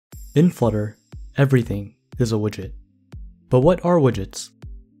In Flutter, everything is a widget. But what are widgets?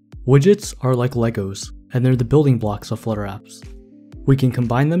 Widgets are like Legos, and they're the building blocks of Flutter apps. We can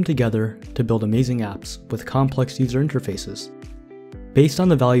combine them together to build amazing apps with complex user interfaces. Based on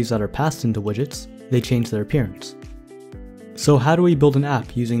the values that are passed into widgets, they change their appearance. So how do we build an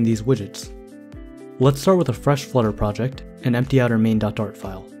app using these widgets? Let's start with a fresh Flutter project and empty out our main.dart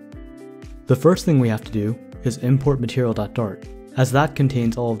file. The first thing we have to do is import material.dart, as that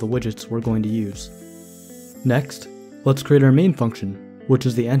contains all of the widgets we're going to use. Next, let's create our main function, which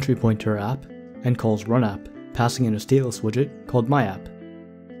is the entry point to our app, and calls runApp, passing in a stateless widget called myApp.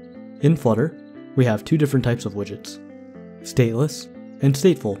 In Flutter, we have two different types of widgets, stateless and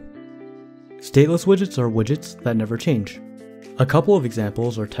stateful. Stateless widgets are widgets that never change. A couple of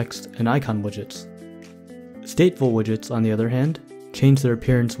examples are text and icon widgets. Stateful widgets, on the other hand, change their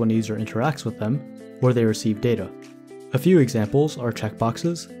appearance when a user interacts with them or they receive data. A few examples are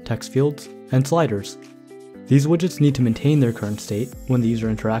checkboxes, text fields, and sliders. These widgets need to maintain their current state when the user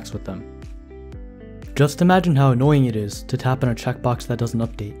interacts with them. Just imagine how annoying it is to tap on a checkbox that doesn't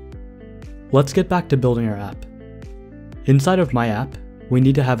update. Let's get back to building our app. Inside of myApp, we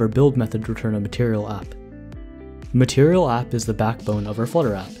need to have our build method return a material app. Material app is the backbone of our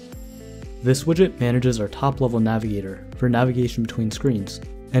Flutter app. This widget manages our top-level navigator for navigation between screens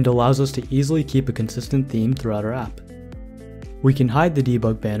and allows us to easily keep a consistent theme throughout our app. We can hide the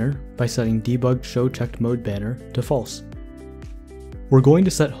debug banner by setting debug show checked mode banner to false. We're going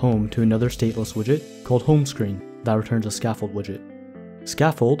to set home to another stateless widget called home screen that returns a scaffold widget.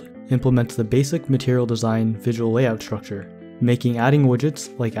 Scaffold implements the basic material design visual layout structure, making adding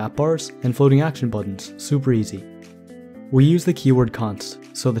widgets like app bars and floating action buttons super easy. We use the keyword const,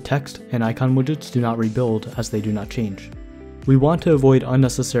 so the text and icon widgets do not rebuild as they do not change. We want to avoid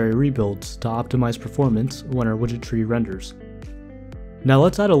unnecessary rebuilds to optimize performance when our widget tree renders. Now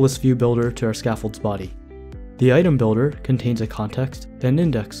let's add a list view builder to our scaffold's body. The item builder contains a context and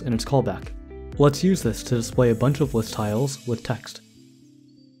index in its callback. Let's use this to display a bunch of list tiles with text.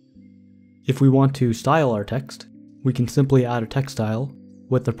 If we want to style our text, we can simply add a text style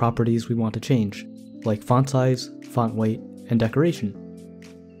with the properties we want to change, like font size, font weight, and decoration.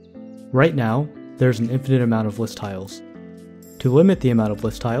 Right now, there's an infinite amount of list tiles. To limit the amount of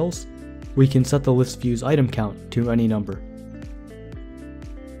list tiles, we can set the list view's item count to any number.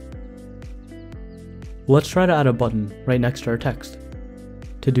 Let's try to add a button right next to our text.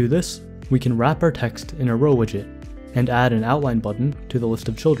 To do this, we can wrap our text in a row widget and add an outline button to the list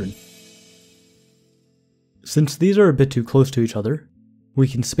of children. Since these are a bit too close to each other, we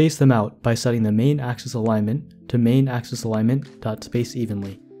can space them out by setting the main axis alignment to main axis alignment.space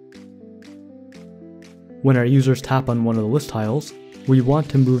evenly. When our users tap on one of the list tiles, we want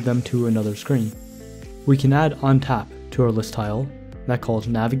to move them to another screen. We can add onTap to our list tile that calls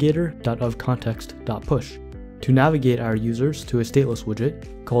navigator.ofcontext.push to navigate our users to a stateless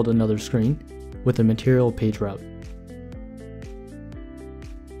widget called another screen with a material page route.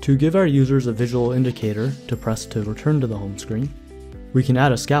 To give our users a visual indicator to press to return to the home screen, we can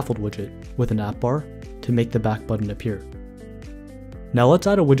add a scaffold widget with an app bar to make the back button appear. Now let's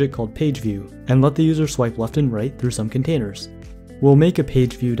add a widget called page view and let the user swipe left and right through some containers. We'll make a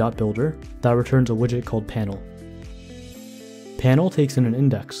page view.builder that returns a widget called panel. Panel takes in an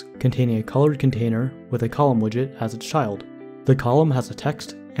index containing a colored container with a column widget as its child. The column has a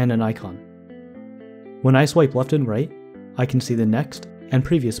text and an icon. When I swipe left and right, I can see the next and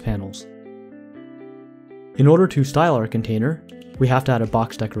previous panels. In order to style our container, we have to add a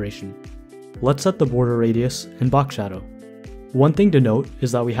box decoration. Let's set the border radius and box shadow. One thing to note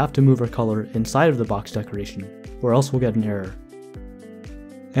is that we have to move our color inside of the box decoration, or else we'll get an error.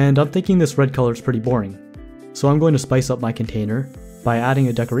 And I'm thinking this red color is pretty boring, so I'm going to spice up my container by adding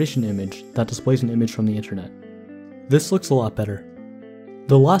a decoration image that displays an image from the internet. This looks a lot better.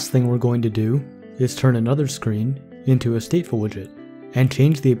 The last thing we're going to do is turn another screen into a stateful widget and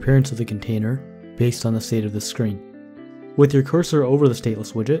change the appearance of the container based on the state of the screen. With your cursor over the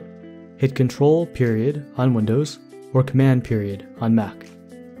stateless widget, hit Ctrl- on Windows or Command- on Mac,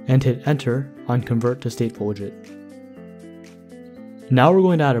 and hit Enter on Convert to Stateful widget. Now we're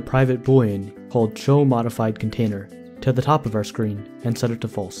going to add a private boolean called showModifiedContainer to the top of our screen and set it to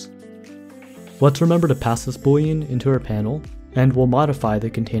false. Let's remember to pass this boolean into our panel, and we'll modify the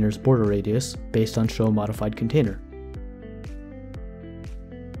container's border radius based on showModifiedContainer.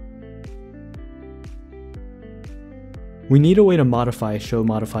 We need a way to modify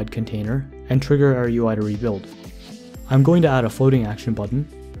showModifiedContainer and trigger our UI to rebuild. I'm going to add a floating action button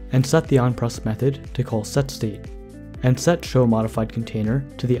and set the onPress method to call setState, and set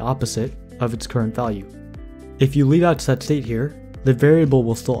showModifiedContainer to the opposite of its current value. If you leave out setState here, the variable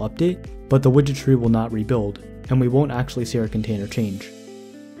will still update, but the widget tree will not rebuild, and we won't actually see our container change.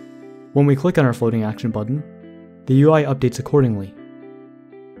 When we click on our floating action button, the UI updates accordingly.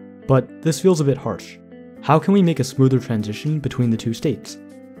 But this feels a bit harsh. How can we make a smoother transition between the two states?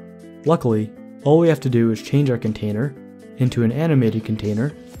 Luckily, all we have to do is change our container into an animated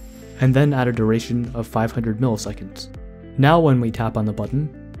container, and then add a duration of 500 milliseconds. Now when we tap on the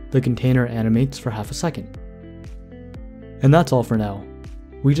button, the container animates for half a second. And that's all for now.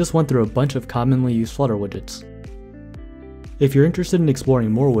 We just went through a bunch of commonly used Flutter widgets. If you're interested in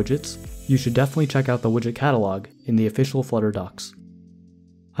exploring more widgets, you should definitely check out the widget catalog in the official Flutter docs.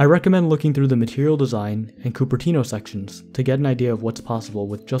 I recommend looking through the material design and Cupertino sections to get an idea of what's possible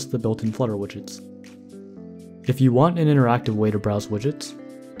with just the built-in Flutter widgets. If you want an interactive way to browse widgets,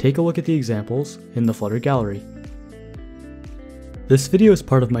 take a look at the examples in the Flutter gallery. This video is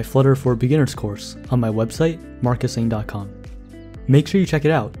part of my Flutter for Beginners course on my website, marcusing.com. Make sure you check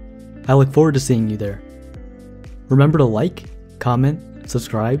it out. I look forward to seeing you there. Remember to like, comment,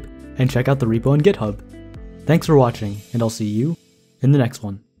 subscribe, and check out the repo on GitHub. Thanks for watching, and I'll see you in the next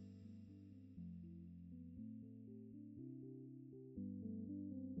one.